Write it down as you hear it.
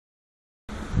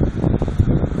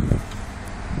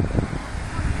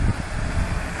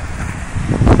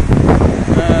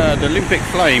the Olympic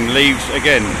flame leaves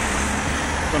again.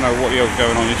 Don't know what was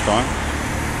going on this time.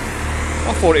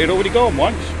 I thought it had already gone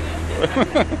once.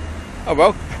 Oh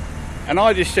well. And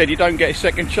I just said you don't get a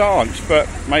second chance, but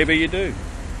maybe you do.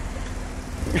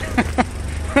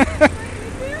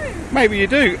 Maybe you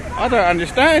do. I don't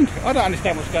understand. I don't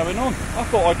understand what's going on. I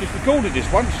thought I just recorded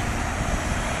this once.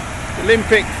 The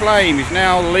Olympic flame is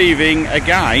now leaving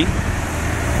again.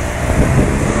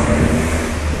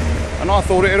 And I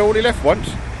thought it had already left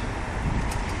once.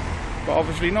 But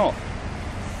obviously not.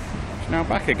 It's now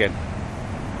back again.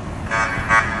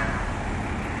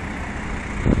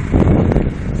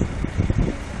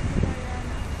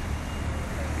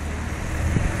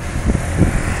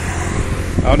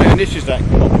 Oh, and this is that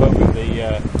copper with the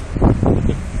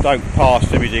don't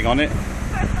pass imaging on it.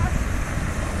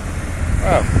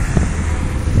 Well,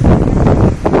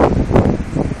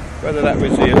 whether that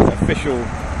was the official,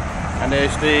 and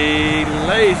there's the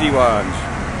lazy ones.